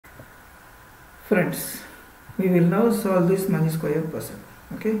Friends, we will now solve this magic square puzzle.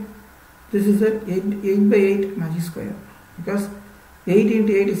 Okay, this is a 8 by 8 magic square because 8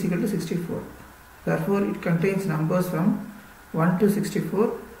 into 8 is equal to 64. Therefore, it contains numbers from 1 to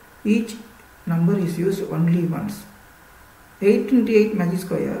 64. Each number is used only once. 8 into 8 magic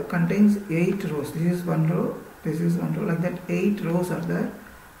square contains 8 rows. This is one row, this is one row, like that. 8 rows are there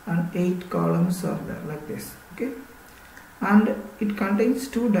and 8 columns are there, like this. Okay, and it contains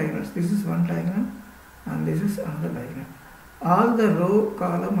 2 diagonals. This is one diagonal and this is another diagonal. All the row,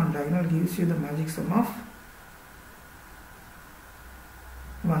 column and diagonal gives you the magic sum of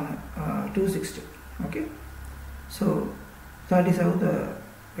 260. Okay, so that is how the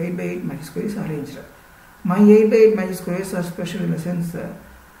 8 by 8 magic square is arranged. My 8 by 8 magic squares are special in the sense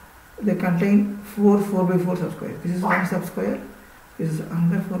they contain 4 by 4 subsquares. This is one subsquare, this is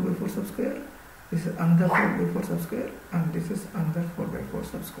another 4 by 4 subsquare, this is another 4 by 4 subsquare, and this is another 4 by 4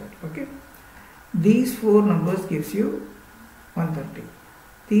 subsquare. Okay, these 4 numbers gives you 130.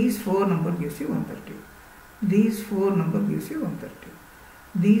 These 4 number gives you 130. These 4 number gives you 130.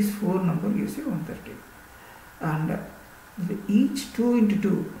 These 4 number gives you 130. And each 2 into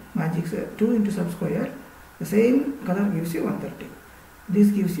 2 magic 2 into subsquare, the same color gives you 130. This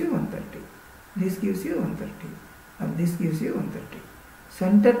gives you 130. This gives you 130. And this gives you 130.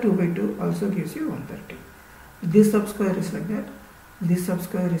 Center 2 by 2 also gives you 130. This subsquare is like that. This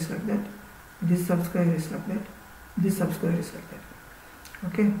subsquare is like that. This subsquare is like that. This subsquare is like that.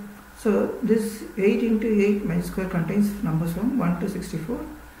 Okay. So this 8 into 8 magic square contains numbers from 1 to 64.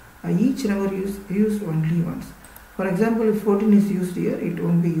 Each number used only once. For example, if 14 is used here, it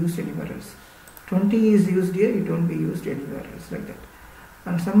won't be used anywhere else. 20 is used here, it won't be used anywhere else, like that.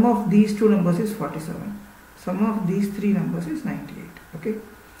 And sum of these 2 numbers is 47. Sum of these 3 numbers is 98. Okay.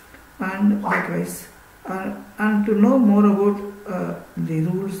 And likewise, and to know more about the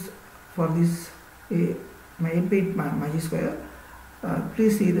rules for this 8 by 8 magic square,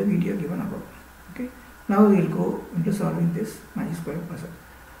 please see the video given above. Okay. Now we will go into solving this magic square puzzle.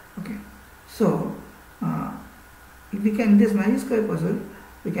 Okay. So if we can, this magic square puzzle,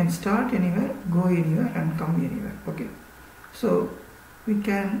 we can start anywhere, go anywhere and come anywhere. Okay. So we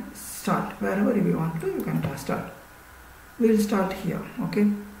can start wherever we want to, you can start. We will start here. Okay.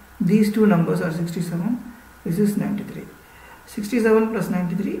 These 2 numbers are 67. This is 93. 67 plus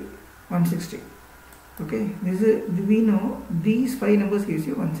 93, 160. Okay. This is, we know these 5 numbers gives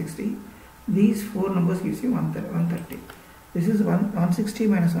you 160. These 4 numbers gives you 130. This is 160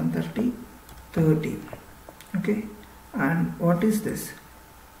 minus 130, 30. Okay. And what is this?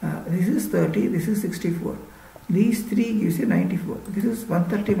 This is 30, this is 64. These 3 gives you 94. This is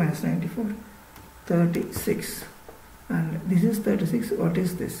 130 minus 94, 36. And this is 36. What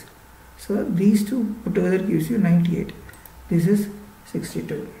is this? So these 2 put together gives you 98. This is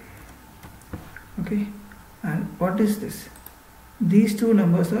 62. Okay. And what is this? These 2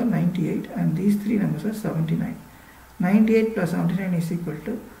 numbers are 98 and these 3 numbers are 79. 98 plus 79 is equal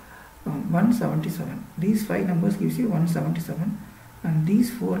to 177. These 5 numbers gives you 177 and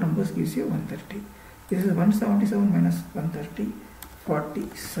these 4 numbers gives you 130. This is 177 minus 130,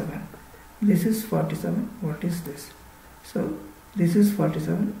 47. This is 47. What is this? So this is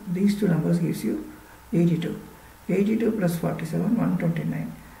 47. These 2 numbers gives you 82. 82 plus 47,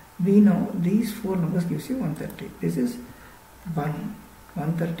 129. We know these 4 numbers gives you 130. This is 1.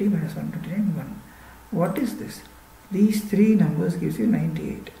 130 minus 129, 1. What is this? These 3 numbers gives you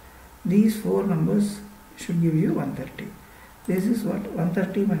 98. These 4 numbers should give you 130. This is what?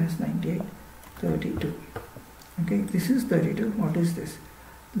 130 minus 98, 32. Okay, this is 32. What is this?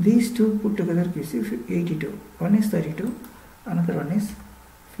 These 2 put together gives you 82. One is 32, another one is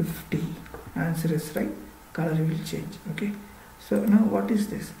 50. Answer is right. Color will change. Okay. So now what is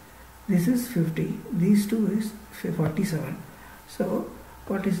this? This is 50. These 2 is 47. So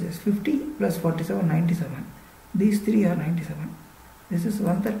what is this? 50 plus 47, 97. These 3 are 97. This is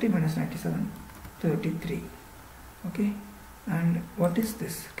 130 minus 97, 33. Okay. And what is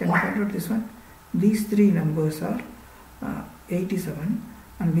this? Can you find out this one? These 3 numbers are 87.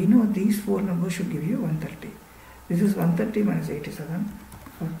 And we know these 4 numbers should give you 130. This is 130 minus 87,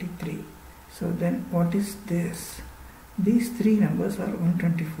 43. So then what is this? These 3 numbers are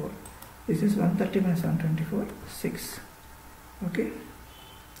 124. This is 130 minus 124, 6. Okay.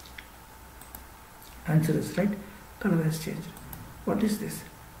 Answer is right. Color has changed. What is this?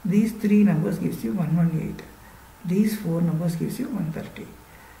 These 3 numbers gives you 118. These 4 numbers gives you 130.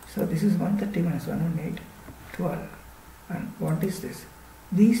 So this is 130 minus 118, 12. And what is this?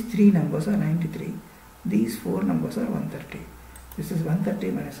 These 3 numbers are 93. These 4 numbers are 130. This is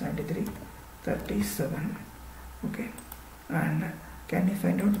 130 minus 93, 37. Okay. And can you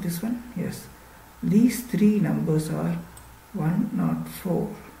find out this one? Yes. These three numbers are 104.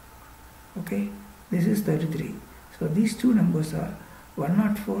 Okay, this is 33. So these two numbers are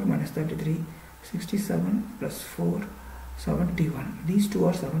 104 minus 33, 67 plus 4, 71. These two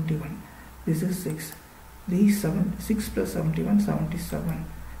are 71. This is 6. These 6 plus 71, 77.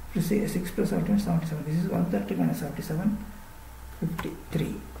 To say 6 plus 71, 77. This is 130 minus 77,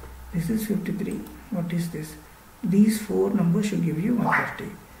 53. This is 53. What is this? These four numbers should give you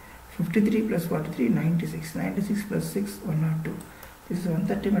 130. 53 plus 43, 96. 96 plus 6, 102. This is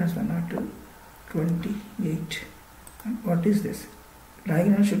 130 minus 102, 28. And what is this?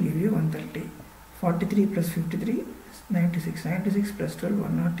 Diagonal should give you 130. 43 plus 53, 96. 96 plus 12,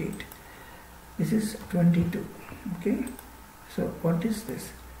 108. This is 22. Okay. So what is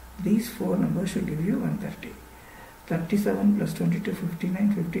this? These four numbers should give you 130. 37 plus 22,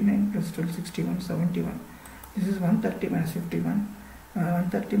 59. 59 plus 12, 61, 71. This is 130 minus 51.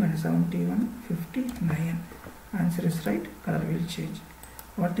 130 minus 71, 59. Answer is right. Color will change.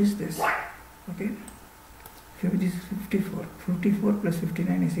 What is this? Okay. This is 54. 54 plus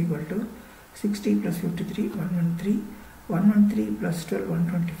 59 is equal to 60 plus 53, 113. 113 plus 12,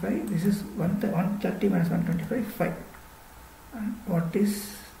 125. This is 130 minus 125, 5. And what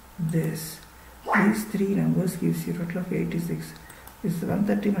is this? These three numbers gives you total of 86. This is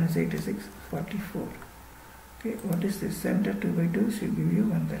 130 minus 86, 44. Okay, what is this? Center 2 by 2 should give you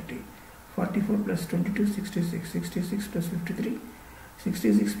 130. 44 plus 22, 66. 66 plus 53,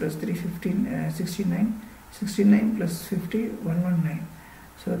 66 plus 3, 15, 69. 69 plus 50, 119.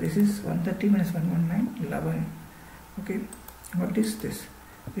 So this is 130 minus 119, 11. Okay, what is this?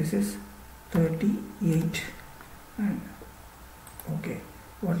 This is 38. And okay,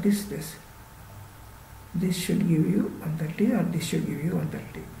 what is this? This should give you 130 or this should give you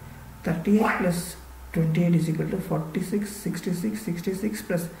 130. 38 plus 28 is equal to 46, 66, 66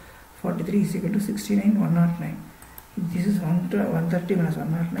 plus 43 is equal to 69, 109. This is 130 minus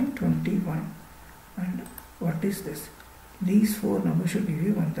 109, 21. And what is this? These four numbers should give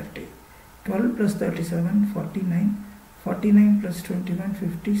you 130. 12 plus 37, 49. 49 plus 21,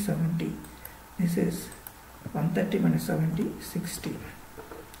 50, 70. This is 130 minus 70, 60.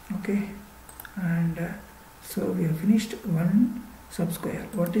 Okay. And so we have finished one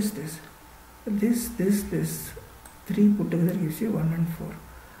subsquare. What is this? This 3 put together gives you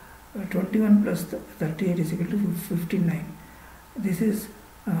 114. 21 plus 38 is equal to 59. This is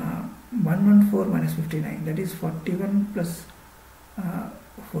 114 minus 59. That is 41 plus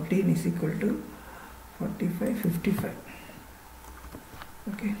 14 is equal to 45, 55.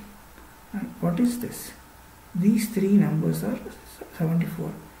 Okay. And what is this? These three numbers are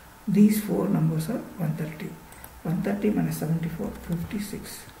 74. These four numbers are 130. 130 minus 74,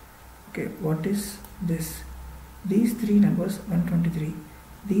 56. Okay, what is this? These three numbers 123.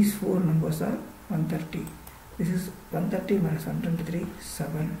 These four numbers are 130. This is 130 minus 123,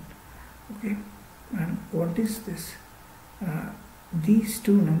 7. Okay, and what is this? These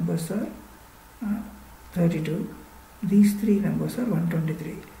two numbers are 32. These three numbers are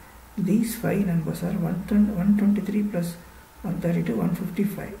 123. These five numbers are 123 plus 132,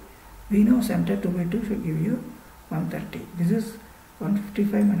 155. We know center 2 by 2 should give you 130. This is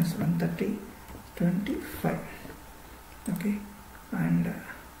 155 minus 130, 25. Okay, and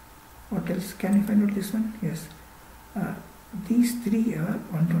what else? Can you find out this one? Yes. These three are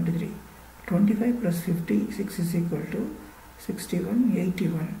 123. 25 plus 56 is equal to 61,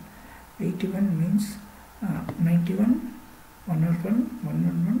 81. 81 means 91, 101,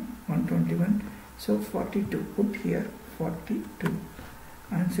 111, 121. So 42. Put here 42.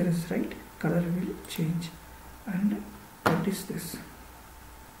 Answer is right. Color will change. And what is this?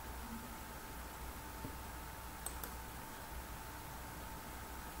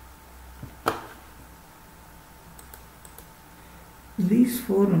 These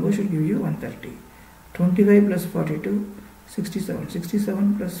four numbers should give you 130. 25 plus 42, 67.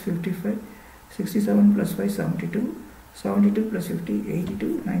 67 plus 55, 67 plus 5, 72. 72 plus 50,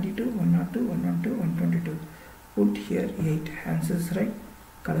 82, 92, 102, 112, 122. Put here 8. Answer is right.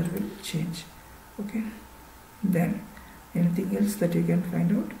 Color will change. Okay. Then anything else that you can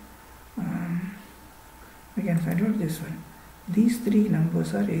find out? We can find out this one. These three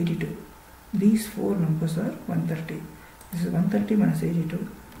numbers are 82. These four numbers are 130. This is 130 minus 82,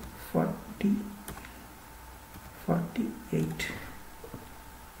 40, 48.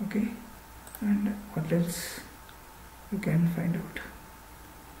 Okay. And what else you can find out?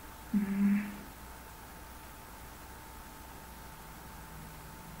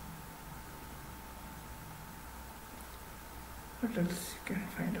 What else you can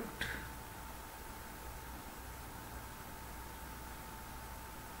find out?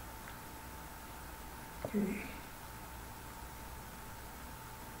 Okay.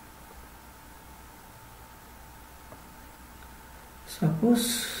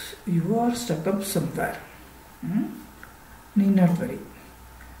 Suppose you are stuck up somewhere. Need not worry.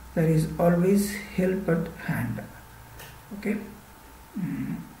 There is always help at hand. Okay.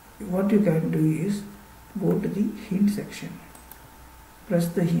 What you can do is go to the hint section. Press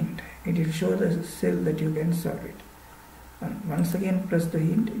the hint. It will show the cell that you can solve it. And once again press the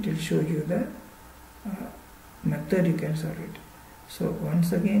hint. It will show you the method you can solve it. So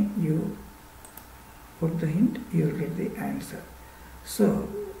once again you put the hint, you will get the answer. So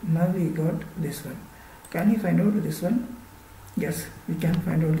now we got this one. Can you find out this one? Yes, we can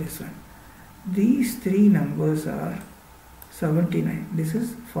find out this one. These three numbers are 79. This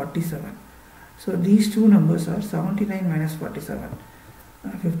is 47. So these two numbers are 79 minus 47.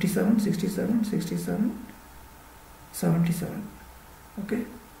 57, 67, 67, 77. Okay.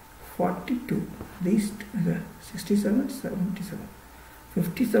 42. These 67, 77.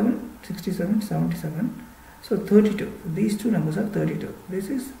 57, 67, 77. So 32. These two numbers are 32. This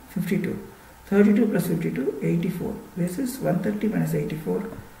is 52. 32 plus 52, 84. This is 130 minus 84,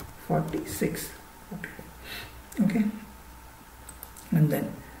 46. Okay. And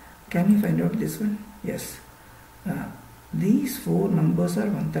then, can you find out this one? Yes. These four numbers are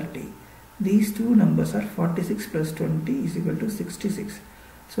 130. These two numbers are 46 plus 20 is equal to 66.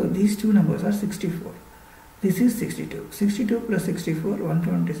 So these two numbers are 64. This is 62. 62 plus 64,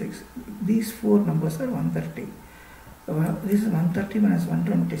 126. These four numbers are 130. This is 130 minus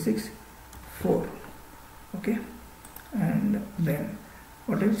 126, 4. Okay. And then,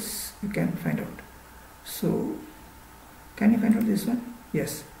 what else you can find out? So, can you find out this one?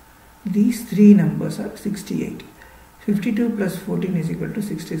 Yes. These three numbers are 68. 52 plus 14 is equal to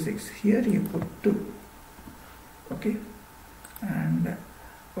 66. Here you put 2. Okay. And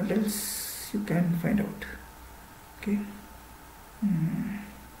what else you can find out? Okay.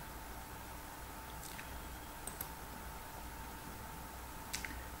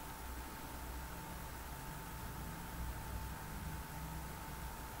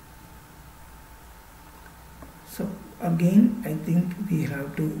 So again, I think we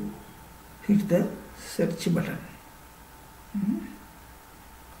have to hit the search button.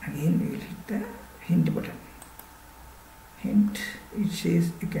 Again, we will hit the hint button. Hint, it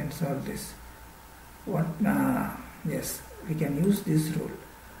says you can solve this. What? Yes, we can use this rule.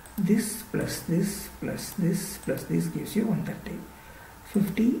 This plus this plus this plus this gives you 130.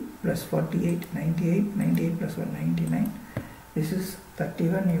 50 plus 48, 98. 98 plus 1, 99. This is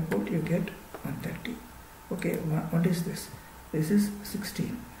 31. You put, you get 130. Okay, what is this? This is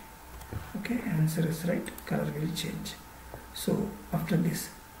 16. Okay, answer is right. Color will change. So after this,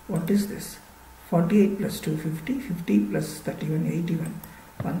 what is this? 48 plus 2, 50. 50 plus 31, 81.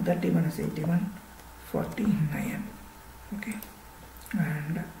 130 minus 81, 49. Okay.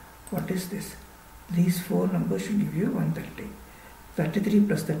 And what is this? These four numbers should give you 130. 33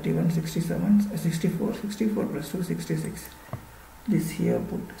 plus 31, 67, 64. 64 plus 2, 66. This here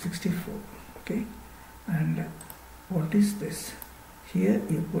put 64. Okay. And what is this? Here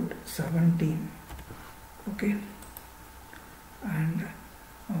you put 17. Okay. And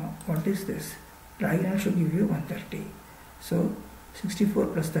what is this? Diagonal should give you 130. So 64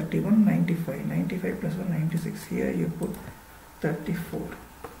 plus 31, 95. 95 plus 1, 96. Here you put 34.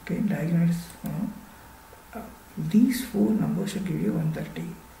 Okay, diagonal is these four numbers should give you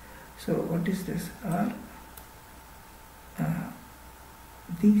 130. So what is this?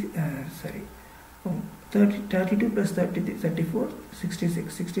 Sorry. 32 plus 34,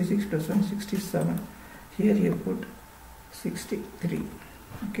 66. 66 plus 1, 67. Here you put 63.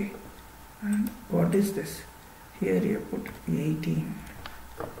 Okay. And what is this? Here you put 18.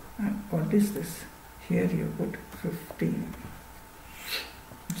 And what is this? Here you put 15.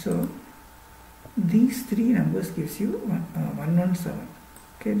 So these three numbers gives you 117.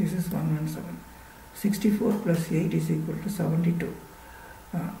 Okay, this is 117. 64 plus 8 is equal to 72.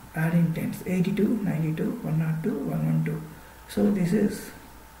 Adding tens, 82, 92, 102, 112. So this is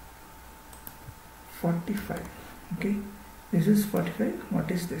 45. Okay, this is 45.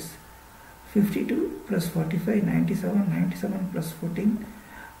 What is this? 52 plus 45, 97, 97 plus 14,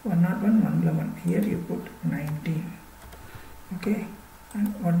 101, 111. Here you put 19. Okay,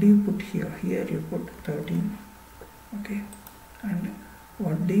 and what do you put here? Here you put 13. Okay, and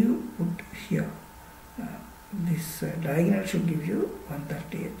what do you put here? This diagonal should give you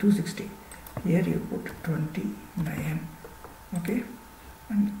 130, 260. Here you put 29. Okay,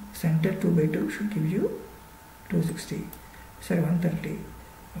 and center 2 by 2 should give you 260. Sorry, 130.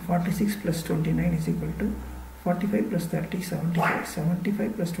 46 plus 29 is equal to 45 plus 30, 75.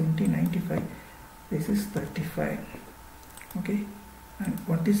 75 plus 20, 95. This is 35. Okay, and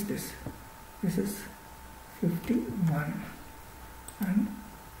what is this? This is 51. And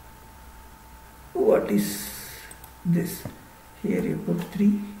what is this? Here you put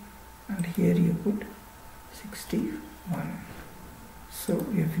 3 and here you put 61. So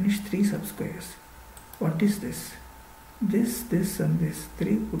we have finished 3 subsquares. What is this? This and this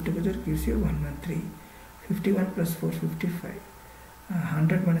 3 put together gives you 113. 51 plus 4, 55.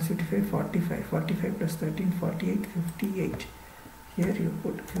 100 minus 55, 45. 45 plus 13, 48, 58. Here you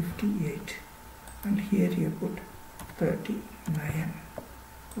put 58 and here you put 39.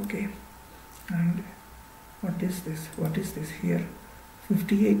 Okay, and what is this? What is this here?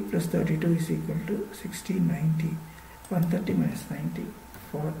 58 plus 32 is equal to 60, 90. 130 minus 90,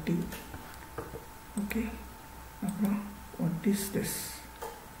 40. Okay, what is this?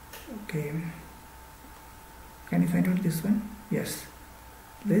 Okay, can you find out this one? Yes,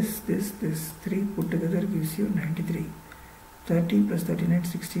 this 3 put together gives you 93. 30 plus 39,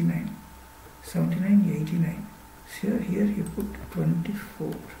 69. 79, 89. So here you put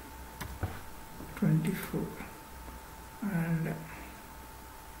 24. And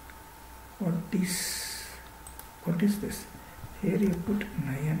what is this? Here you put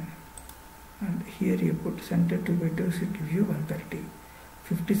 9 and here you put center 2 by 2, so it gives you 130.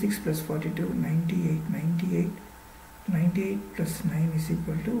 56 plus 42, 98. 98 plus 9 is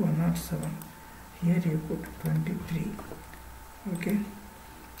equal to 107. Here you put 23. Okay,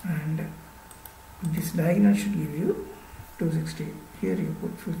 and this diagonal should give you 260. Here you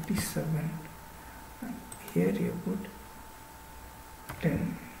put 57. And here you put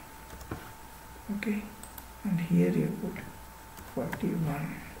 10. Okay, and here you put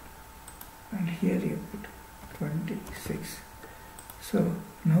 41. And here you put 26. So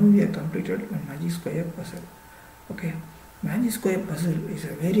now we have completed a magic square puzzle. Okay, magic square puzzle is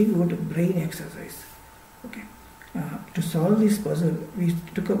a very good brain exercise. Okay, to solve this puzzle we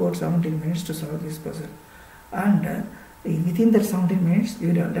took about 17 minutes to solve this puzzle, and within that 17 minutes we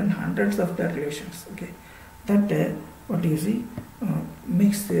have done hundreds of calculations. Okay, that what you see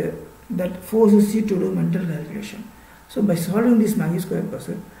makes that forces you to do mental calculation. So by solving this magic square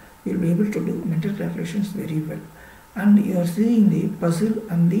puzzle you will be able to do mental calculations very well, and you are seeing the puzzle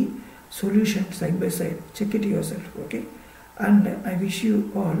and the solution side by side. Check it yourself. Okay, and I wish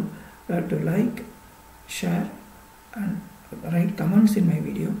you all to like, share and write comments in my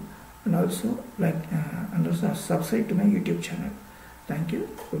video, and also like and also subscribe to my YouTube channel. Thank you.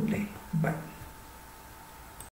 Good day. Bye.